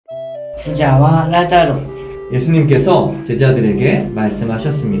부자와 라자로. 예수님께서 제자들에게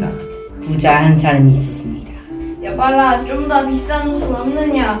말씀하셨습니다. 부자 한 사람이 있었습니다. 여봐라, 좀 더 비싼 옷은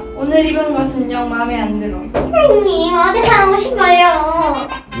없느냐? 오늘 입은 것은 영 마음에 안 들어. 형님, 어디 사오신 거예요?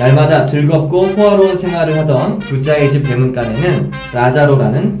 날마다 즐겁고 호화로운 생활을 하던 부자의 집 대문간에는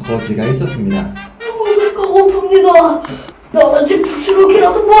라자로라는 거지가 있었습니다. 배가 고픕니다. 나한테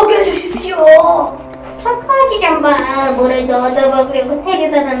부스러기라도 먹게 해주십시오. 착하지 좀 봐. 뭐래도 얻어먹으려고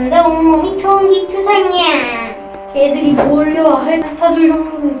데려다 놨는데 온몸이 총기투성이야. 애들이 몰려와 핥아줄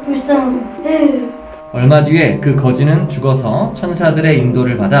정도의 불쌍함. 에휴. 얼마 뒤에 그 거지는 죽어서 천사들의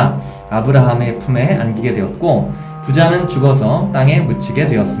인도를 받아 아브라함의 품에 안기게 되었고, 부자는 죽어서 땅에 묻히게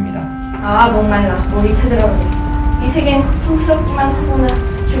되었습니다. 아, 목말라. 목이 타들어가겠어. 이 세계는 고통스럽기만 하구나.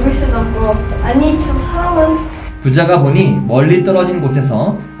 죽을 수도 없고. 아니, 저 사람은... 부자가 보니 멀리 떨어진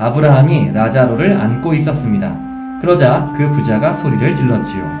곳에서 아브라함이 라자로를 안고 있었습니다. 그러자 그 부자가 소리를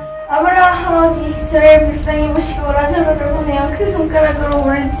질렀지요. 아브라함 할아버지, 저를 불쌍히 보시고 라자로를 보내어 그 손가락으로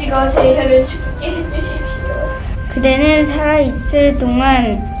물을 찍어 제 혀를 죽게 해주십시오. 그대는 살아있을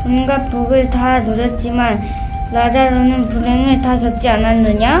동안 온갖 복을 다 누렸지만 라자로는 불행을 다 겪지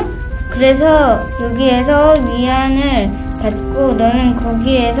않았느냐? 그래서 여기에서 위안을 받고 너는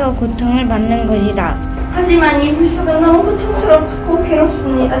거기에서 고통을 받는 것이다. 하지만 이 불속은 너무 고통스럽고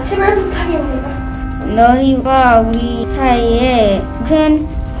괴롭습니다. 제발 부탁입니다. 너희와 우리 사이에 큰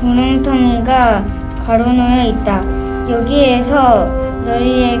구렁텅이가 가로놓여 있다. 여기에서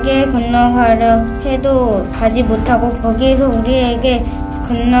너희에게 건너가려 해도 가지 못하고 거기에서 우리에게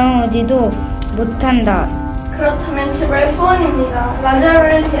건너오지도 못한다. 그렇다면 제발 소원입니다.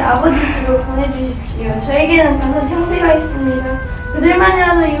 라자로를 제 아버지 집으로 보내주십시오. 저에게는 다섯 형제가 있습니다.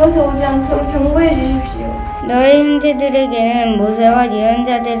 그들만이라도 이곳에 오지 않도록 경고해 주십시오. 너희 형제들에게는 모세와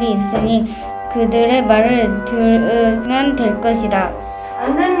예언자들이 있으니 그들의 말을 들으면 될 것이다.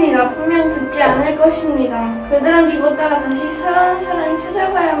 안 됩니다. 분명 듣지 않을 것입니다. 그들은 죽었다가 다시 살아난 사람이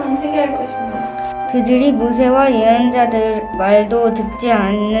찾아가야만 회개할 것입니다. 그들이 모세와 예언자들 말도 듣지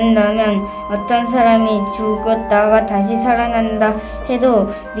않는다면 어떤 사람이 죽었다가 다시 살아난다 해도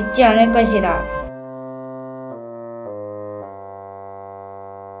믿지 않을 것이다.